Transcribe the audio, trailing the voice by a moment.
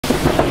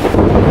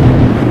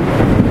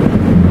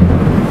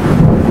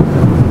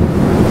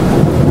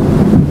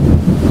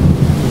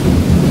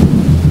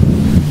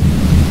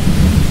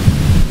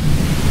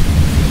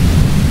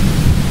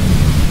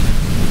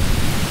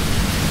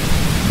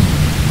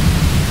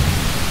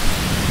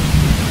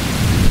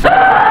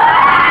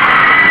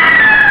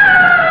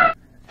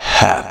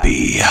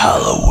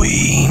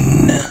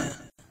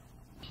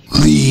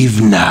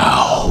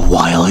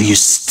You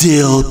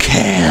still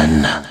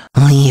can.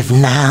 Leave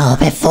now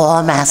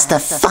before Master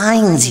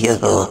finds you.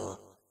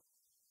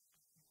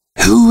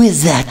 Who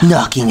is that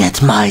knocking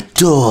at my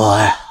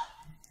door?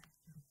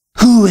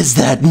 Who is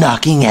that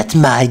knocking at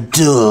my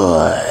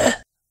door?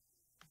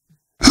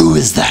 Who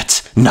is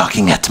that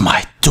knocking at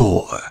my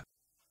door?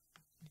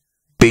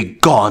 Be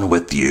gone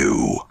with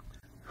you.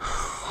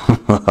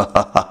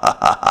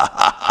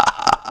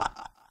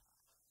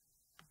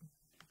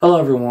 Hello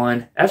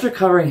everyone, after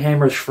covering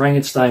Hammer's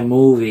Frankenstein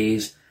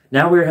movies,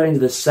 now we're heading to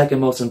the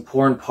second most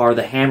important part of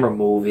the Hammer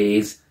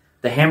movies,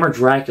 the Hammer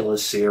Dracula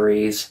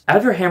series.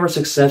 After Hammer's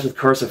success with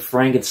Curse of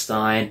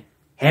Frankenstein,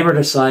 Hammer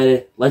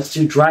decided, let's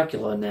do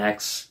Dracula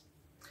next.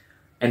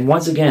 And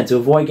once again, to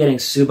avoid getting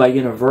sued by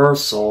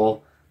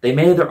Universal, they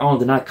made it their own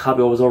to not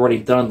copy what was already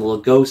done in the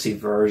Lugosi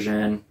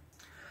version.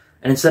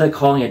 And instead of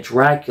calling it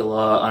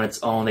Dracula on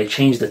its own, they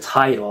changed the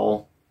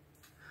title.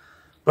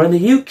 But in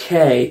the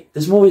UK,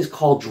 this movie is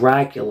called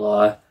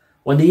Dracula.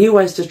 When the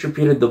US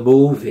distributed the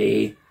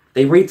movie,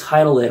 they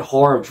retitled it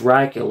Horror of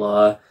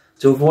Dracula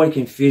to avoid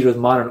confusion with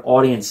modern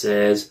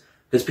audiences,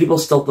 because people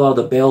still thought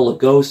the Bela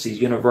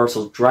Lugosi's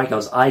Universal Dracula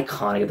was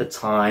iconic at the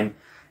time,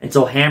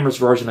 until Hammer's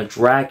version of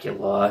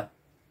Dracula.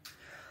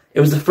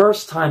 It was the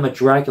first time a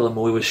Dracula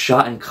movie was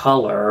shot in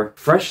color.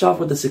 Fresh off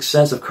with the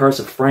success of Curse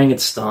of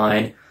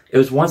Frankenstein, it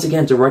was once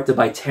again directed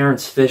by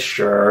Terence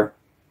Fisher.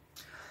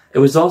 It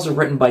was also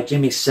written by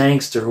Jimmy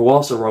Sangster, who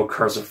also wrote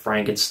Curse of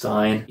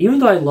Frankenstein. Even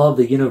though I love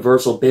the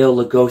Universal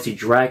Bela Lugosi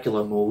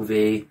Dracula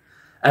movie,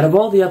 out of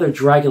all the other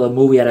Dracula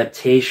movie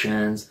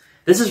adaptations,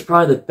 this is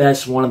probably the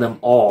best one of them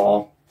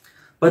all.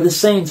 But at the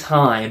same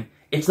time,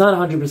 it's not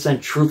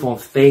 100% truthful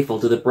and faithful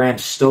to the Bram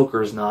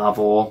Stoker's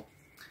novel.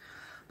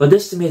 But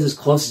this to me is as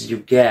close as you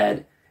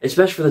get,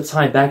 especially for the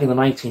time back in the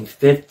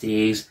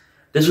 1950s.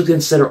 This was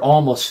considered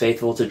almost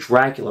faithful to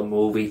Dracula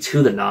movie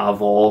to the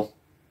novel.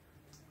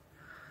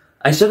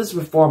 I said this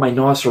before in my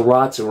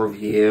Nosferatu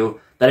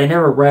review, that I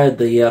never read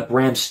the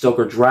Bram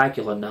Stoker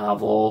Dracula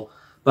novel,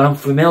 but I'm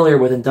familiar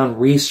with and done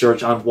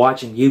research on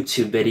watching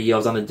YouTube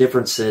videos on the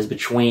differences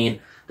between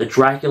the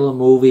Dracula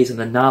movies and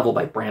the novel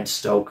by Bram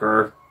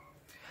Stoker.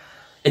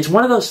 It's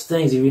one of those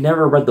things, if you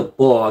never read the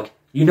book,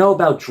 you know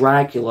about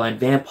Dracula and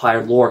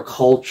vampire lore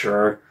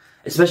culture,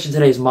 especially in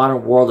today's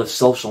modern world of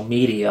social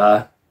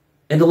media.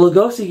 In the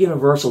Lugosi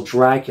Universal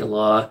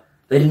Dracula,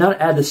 they did not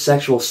add the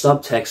sexual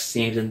subtext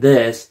themes in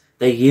this.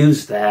 They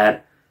used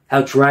that,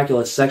 how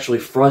Dracula is sexually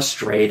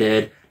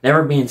frustrated,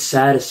 never being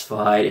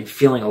satisfied, and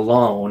feeling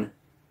alone.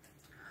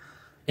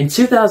 In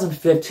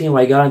 2015,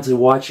 when I got into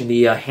watching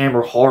the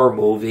Hammer horror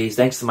movies,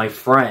 thanks to my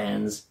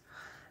friends,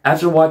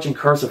 after watching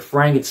Curse of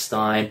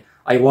Frankenstein,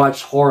 I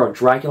watched Horror of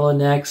Dracula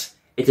next.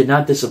 It did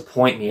not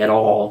disappoint me at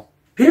all.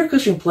 Peter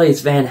Cushing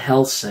plays Van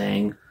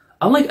Helsing.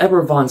 Unlike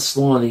Edward von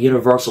Sloan in the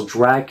Universal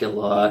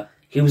Dracula,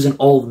 he was an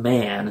old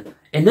man.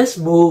 In this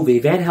movie,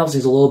 Van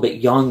Helsing's a little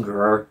bit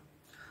younger.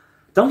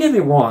 Don't get me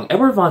wrong,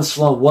 Edward von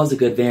Sloan was a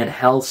good Van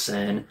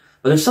Helsing,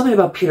 but there's something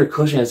about Peter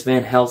Cushing as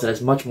Van Helsing that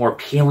is much more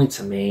appealing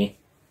to me.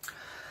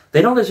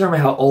 They don't determine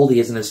how old he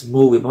is in this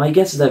movie, but my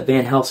guess is that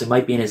Van Helsing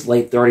might be in his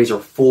late 30s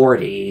or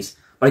 40s,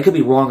 but I could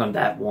be wrong on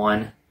that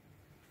one.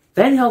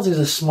 Van Helsing is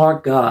a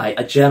smart guy,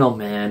 a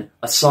gentleman,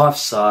 a soft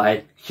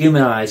side,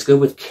 humanized, good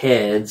with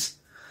kids.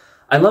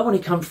 I love when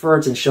he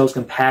comforts and shows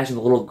compassion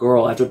to the little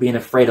girl after being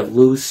afraid of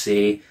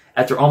Lucy,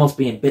 after almost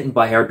being bitten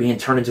by her being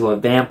turned into a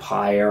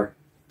vampire.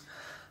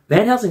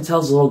 Van Helsing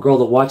tells the little girl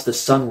to watch the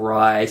sun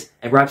rise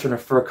and wraps her in a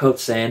fur coat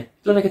saying, "You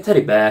look like a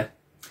teddy bear."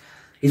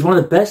 He's one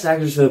of the best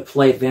actors to have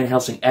played Van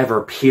Helsing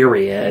ever,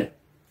 period.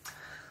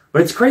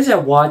 But it's crazy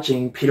that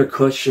watching Peter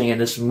Cushing in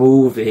this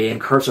movie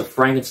and Curse of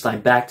Frankenstein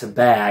back to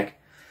back,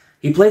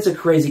 he plays a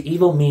crazy,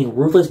 evil, mean,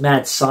 ruthless,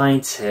 mad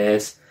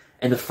scientist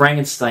in the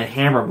Frankenstein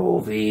Hammer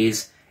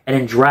movies, and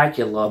in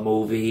Dracula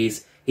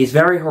movies, he's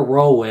very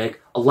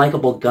heroic, a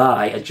likable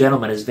guy, a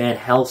gentleman as Van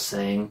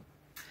Helsing.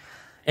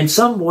 In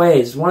some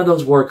ways, it's one of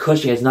those where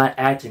Cushing is not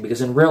acting,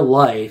 because in real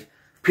life,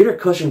 Peter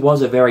Cushing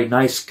was a very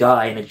nice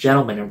guy and a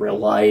gentleman in real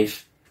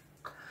life.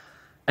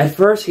 At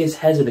first, he is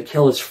hesitant to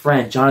kill his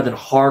friend, Jonathan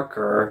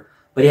Harker,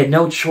 but he had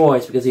no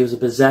choice because he was a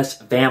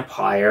possessed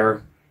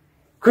vampire.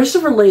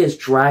 Christopher Lee as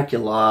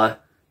Dracula.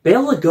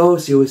 Bela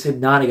Lugosi was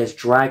hypnotic as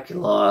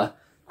Dracula.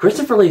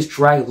 Christopher Lee's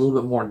Dracula is a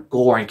little bit more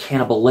gore and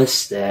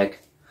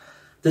cannibalistic.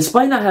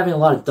 Despite not having a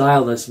lot of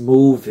dialogue in this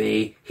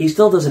movie, he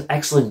still does an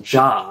excellent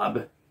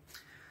job.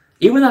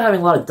 Even without having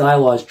a lot of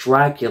dialogue as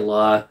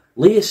Dracula,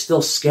 Lee is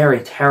still scary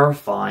and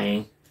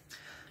terrifying.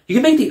 You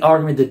can make the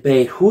argument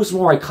debate who's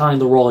more iconic in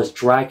the role as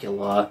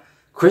Dracula,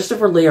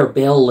 Christopher Lee or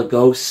Bela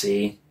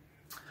Lugosi.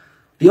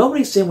 The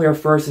opening scene we were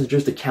first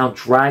introduced to Count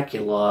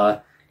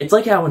Dracula, it's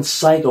like how in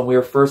Psycho when we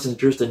were first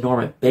introduced to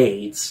Norman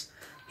Bates.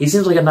 He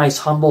seems like a nice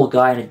humble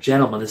guy and a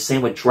gentleman, the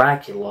same with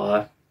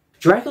Dracula.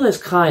 Dracula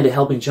is kind to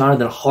helping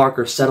Jonathan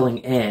Harker settling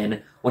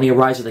in when he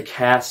arrives at the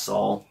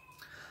castle.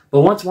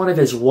 But once one of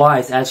his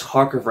wives asks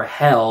Harker for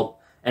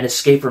help and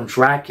escape from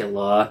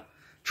Dracula,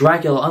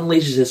 Dracula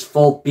unleashes his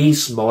full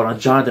beast mode on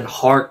Jonathan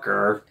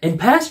Harker. In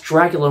past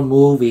Dracula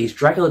movies,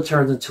 Dracula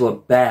turns into a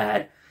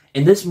bat,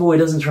 In this movie, it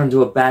doesn't turn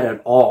into a bat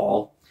at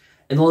all.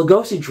 In the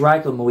Lugosi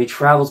Dracula movie, he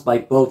travels by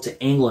boat to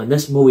England.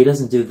 This movie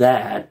doesn't do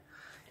that.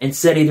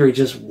 Instead, either he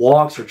just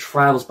walks or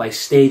travels by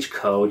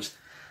stagecoach.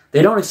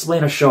 They don't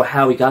explain or show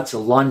how he got to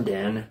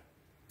London.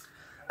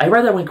 I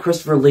read that when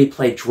Christopher Lee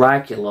played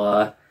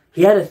Dracula,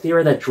 he had a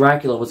theory that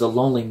Dracula was a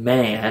lonely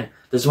man,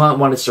 does not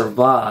want to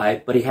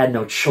survive, but he had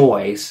no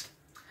choice.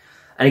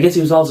 And I guess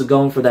he was also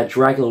going for that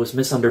Dracula was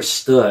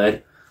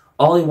misunderstood.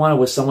 All he wanted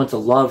was someone to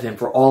love him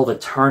for all of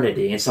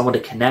eternity and someone to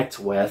connect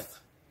with.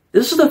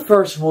 This was the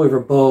first movie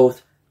for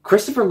both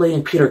Christopher Lee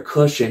and Peter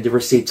Cushing to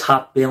receive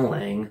top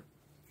billing.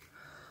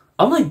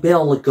 Unlike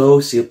Bela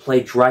Lugosi, who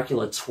played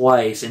Dracula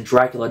twice in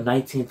Dracula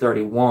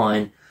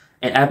 1931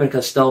 and Abbott and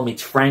Costello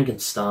Meets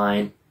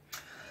Frankenstein,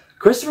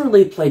 Christopher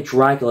Lee played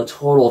Dracula a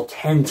total of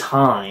 10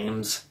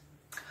 times.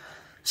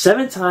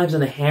 7 times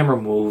in the Hammer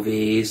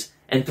movies,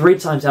 and 3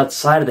 times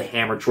outside of the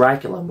Hammer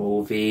Dracula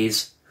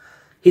movies.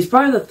 He's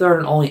probably the third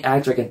and only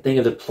actor I can think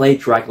of to play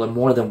Dracula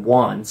more than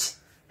once.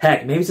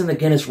 Heck, maybe he's in the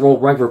Guinness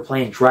World Record for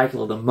playing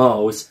Dracula the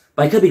most,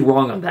 but I could be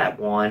wrong on that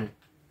one.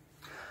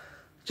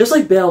 Just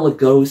like Bela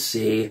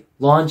Lugosi,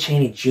 Lon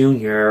Chaney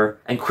Jr.,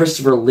 and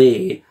Christopher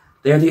Lee,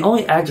 they are the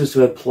only actors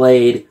who have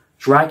played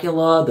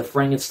Dracula, the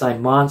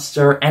Frankenstein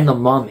Monster, and the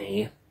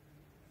Mummy.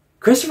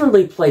 Christopher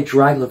Lee played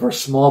Dracula for a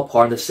small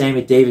part in the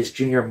Sammy Davis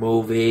Jr.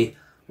 movie,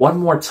 One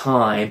More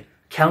Time,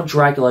 Count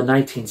Dracula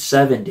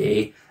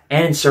 1970,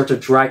 and In Search of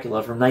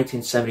Dracula from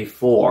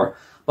 1974,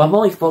 but I'm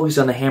only focused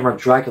on the Hammer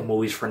Dracula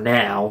movies for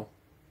now.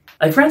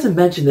 I forgot to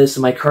mention this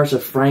in my Curse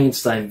of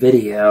Frankenstein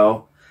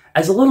video.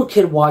 As a little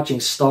kid watching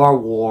Star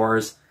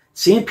Wars,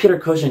 seeing Peter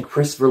Cushing and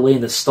Christopher Lee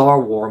in the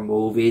Star Wars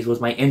movies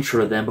was my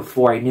intro to them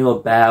before I knew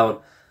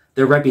about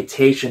their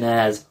reputation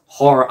as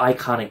horror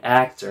iconic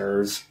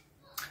actors.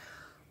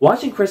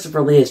 Watching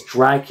Christopher Lee as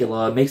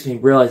Dracula makes me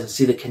realize and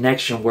see the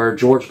connection where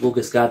George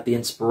Lucas got the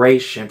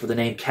inspiration for the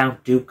name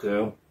Count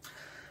Dooku.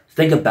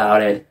 Think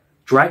about it.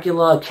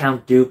 Dracula,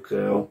 Count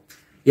Dooku.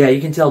 Yeah,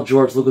 you can tell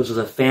George Lucas was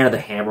a fan of the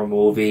Hammer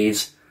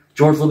movies.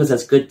 George Lucas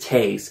has good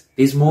taste.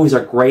 These movies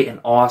are great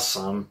and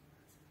awesome.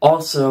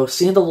 Also,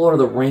 seeing the Lord of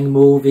the Rings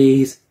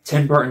movies,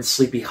 Tim Burton's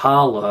Sleepy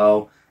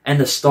Hollow, and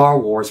the Star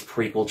Wars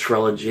prequel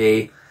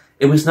trilogy,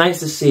 it was nice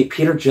to see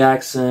Peter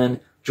Jackson,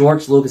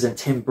 George Lucas, and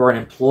Tim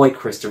Burton employ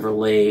Christopher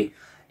Lee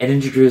and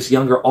introduce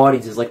younger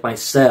audiences like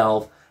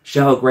myself,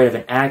 show how great of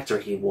an actor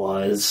he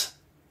was.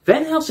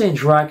 Van Helsing and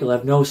Dracula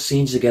have no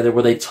scenes together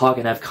where they talk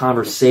and have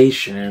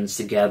conversations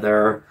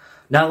together,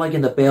 not like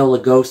in the Bela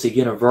Lugosi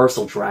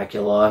Universal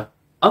Dracula.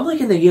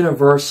 Unlike in the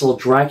Universal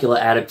Dracula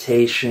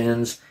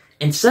adaptations,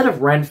 instead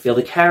of Renfield,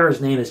 the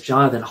character's name is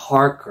Jonathan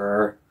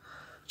Harker.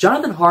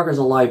 Jonathan Harker is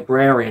a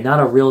librarian, not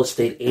a real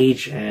estate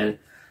agent.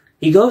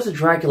 He goes to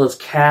Dracula's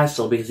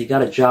castle because he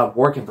got a job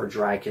working for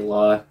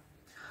Dracula.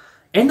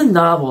 In the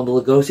novel and the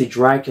Lugosi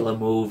Dracula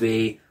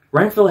movie,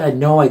 Renfield had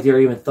no idea or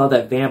even thought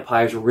that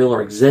vampires were real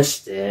or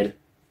existed.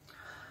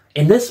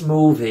 In this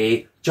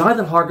movie,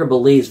 Jonathan Harker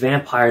believes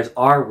vampires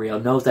are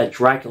real, knows that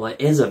Dracula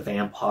is a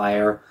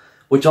vampire,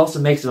 which also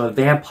makes him a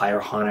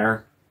vampire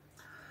hunter.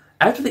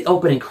 After the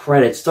opening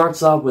credits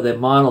starts off with a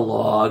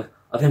monologue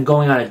of him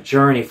going on a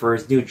journey for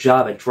his new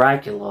job at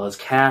Dracula's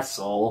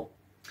castle.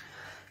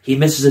 He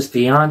misses his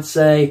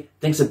fiancée,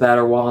 thinks about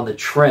her while on the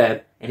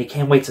trip, and he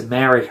can't wait to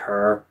marry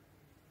her.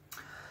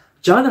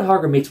 Jonathan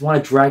Harker meets one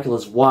of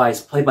Dracula's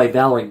wives, played by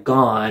Valerie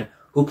Gahn,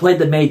 who played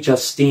the maid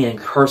Justine in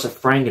Curse of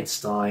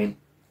Frankenstein.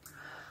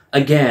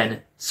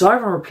 Again, sorry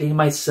if I'm repeating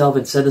myself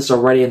and said this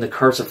already in the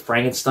Curse of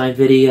Frankenstein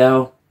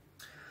video.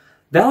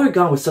 Valerie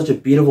Gahn was such a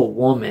beautiful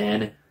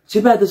woman.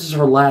 Too bad this is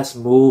her last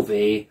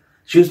movie.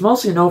 She was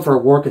mostly known for her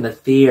work in the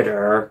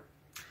theater.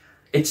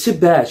 It's too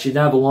bad she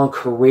didn't have a long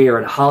career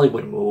in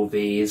Hollywood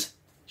movies.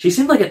 She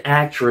seemed like an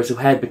actress who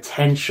had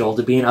potential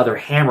to be in other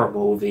Hammer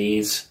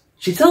movies.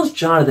 She tells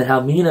Jonathan how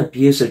mean and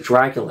abusive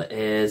Dracula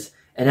is,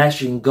 and how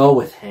she can go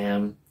with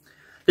him.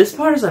 This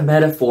part is a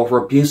metaphor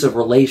for abusive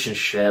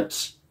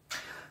relationships.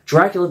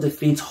 Dracula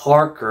defeats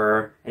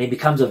Harker, and he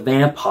becomes a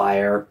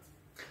vampire.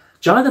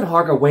 Jonathan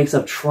Harker wakes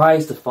up,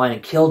 tries to find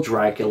and kill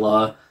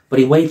Dracula, but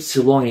he waits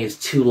too long and he is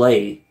too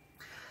late.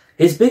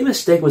 His big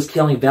mistake was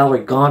killing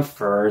Valerie Gahn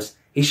first.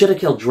 He should have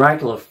killed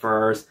Dracula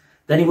first,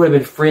 then he would have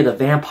been free of the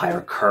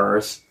vampire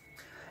curse.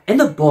 In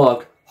the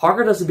book,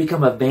 Harker doesn't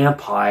become a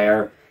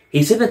vampire.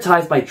 He's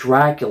hypnotized by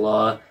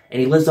Dracula,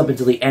 and he lives up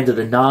until the end of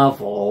the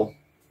novel.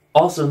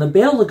 Also, in the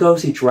Bela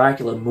Lugosi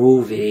Dracula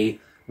movie,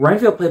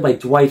 Renfield, played by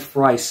Dwight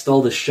Fry,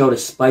 stole the show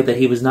despite that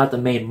he was not the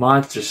main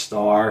monster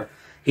star.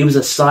 He was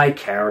a side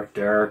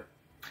character.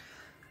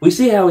 We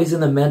see how he's in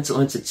the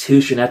mental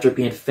institution after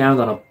being found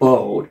on a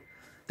boat.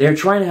 They are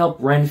trying to help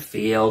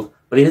Renfield,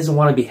 but he doesn't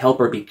want to be helped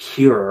or be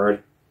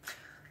cured.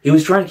 He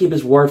was trying to keep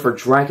his word for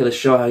Dracula to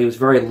show how he was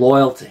very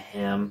loyal to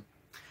him.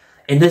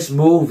 In this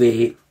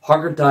movie,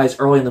 Harker dies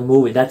early in the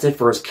movie. That's it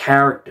for his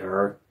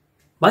character.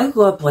 Michael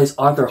Gough plays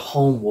Arthur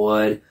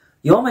Homewood.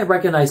 You all might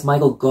recognize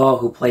Michael Gough,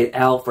 who played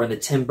Alfred in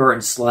the Tim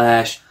Burton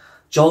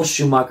 / Joel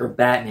Schumacher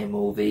Batman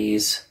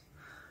movies.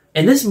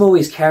 In this movie,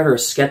 his character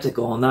is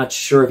skeptical and not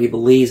sure if he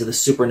believes in the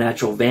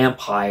supernatural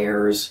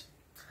vampires.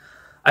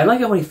 I like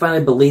it when he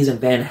finally believes in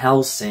Van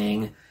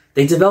Helsing.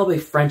 They develop a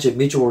friendship,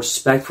 mutual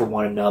respect for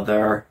one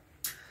another.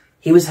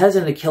 He was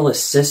hesitant to kill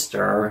his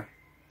sister.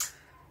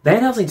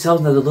 Van Helsing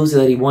tells him that the Lucy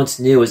that he once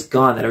knew is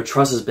gone, that her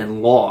trust has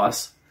been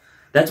lost.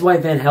 That's why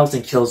Van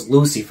Helsing kills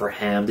Lucy for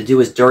him, to do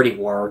his dirty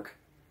work.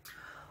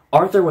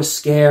 Arthur was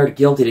scared,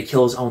 guilty to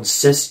kill his own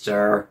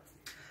sister.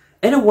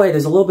 In a way,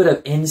 there's a little bit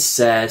of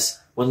incest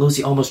when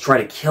Lucy almost tried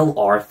to kill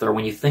Arthur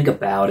when you think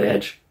about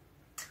it.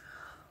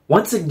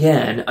 Once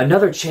again,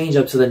 another change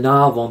up to the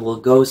novel in the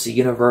Lugosi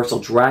Universal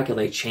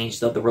Dracula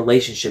changed up the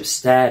relationship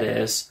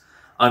status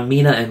on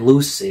Mina and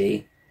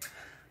Lucy.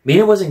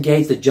 Mina was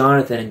engaged to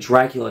Jonathan in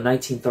Dracula in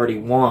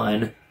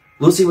 1931.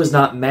 Lucy was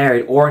not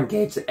married or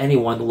engaged to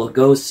anyone in the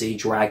Lugosi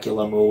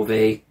Dracula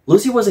movie.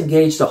 Lucy was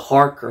engaged to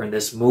Harker in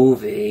this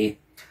movie.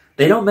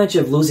 They don't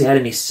mention if Lucy had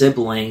any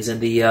siblings in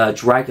the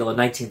Dracula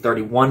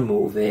 1931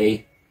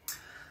 movie.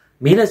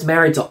 Mina's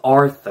married to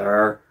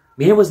Arthur.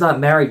 Mina was not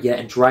married yet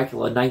in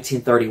Dracula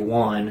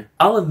 1931.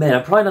 I'll admit,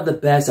 I'm probably not the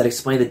best at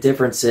explaining the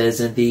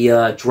differences in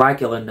the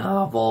Dracula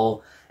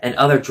novel and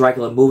other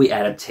Dracula movie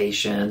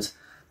adaptations,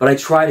 but I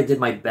tried and did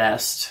my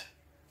best.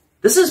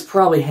 This is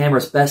probably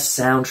Hammer's best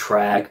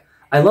soundtrack.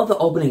 I love the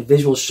opening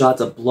visual shots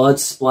of blood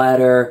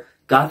splatter,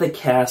 Gothic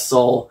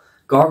castle,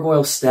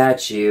 gargoyle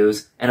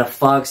statues, and a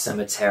fog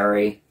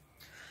cemetery.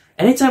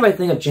 Anytime I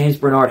think of James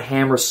Bernard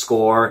Hammer's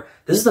score,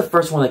 this is the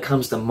first one that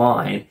comes to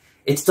mind.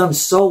 It's done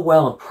so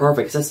well and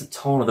perfect, it sets the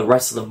tone of the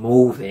rest of the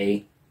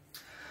movie.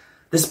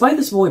 Despite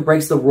this movie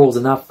breaks the rules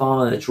and not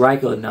following the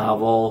Dracula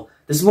novel,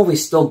 this movie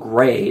is still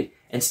great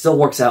and still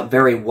works out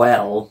very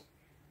well.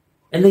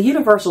 In the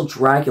Universal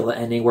Dracula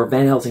ending, where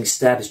Van Helsing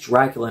stabs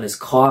Dracula in his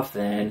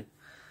coffin,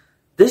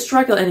 this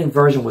Dracula ending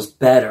version was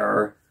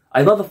better.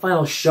 I love the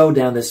final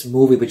showdown in this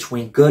movie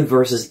between good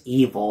versus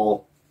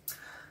evil.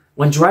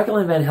 When Dracula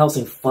and Van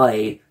Helsing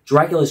fight,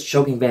 Dracula is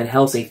choking Van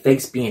Helsing,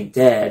 fakes being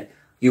dead.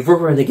 You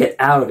rope him to get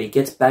out of it. He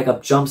gets back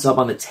up, jumps up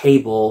on the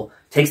table,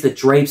 takes the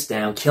drapes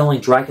down,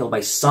 killing Dracula by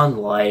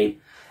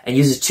sunlight, and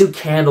uses 2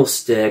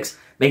 candlesticks,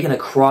 making a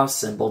cross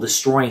symbol,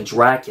 destroying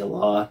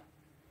Dracula.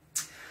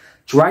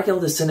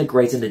 Dracula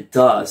disintegrates into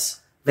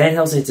dust. Van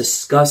Helsing is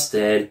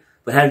disgusted,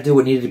 but had to do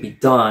what needed to be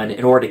done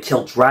in order to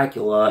kill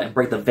Dracula and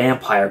break the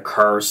vampire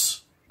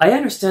curse. I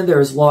understand there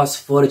is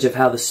lost footage of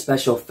how the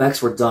special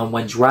effects were done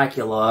when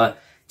Dracula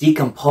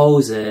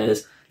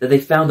decomposes, that they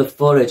found the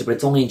footage, but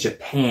it's only in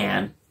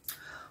Japan.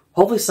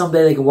 Hopefully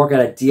someday they can work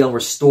out a deal and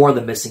restore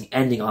the missing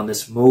ending on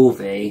this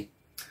movie.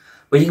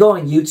 But you go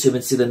on YouTube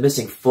and see the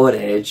missing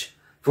footage.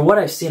 For what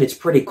I've seen, it's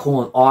pretty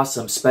cool and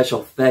awesome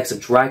special effects of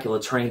Dracula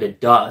turning to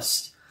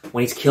dust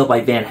when he's killed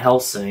by Van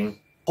Helsing.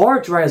 Horror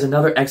Dracula is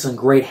another excellent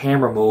great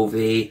Hammer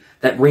movie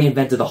that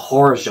reinvented the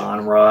horror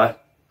genre.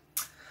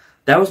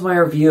 That was my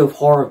review of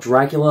Horror of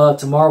Dracula.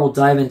 Tomorrow we'll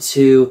dive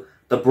into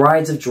The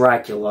Brides of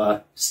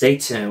Dracula. Stay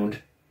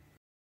tuned.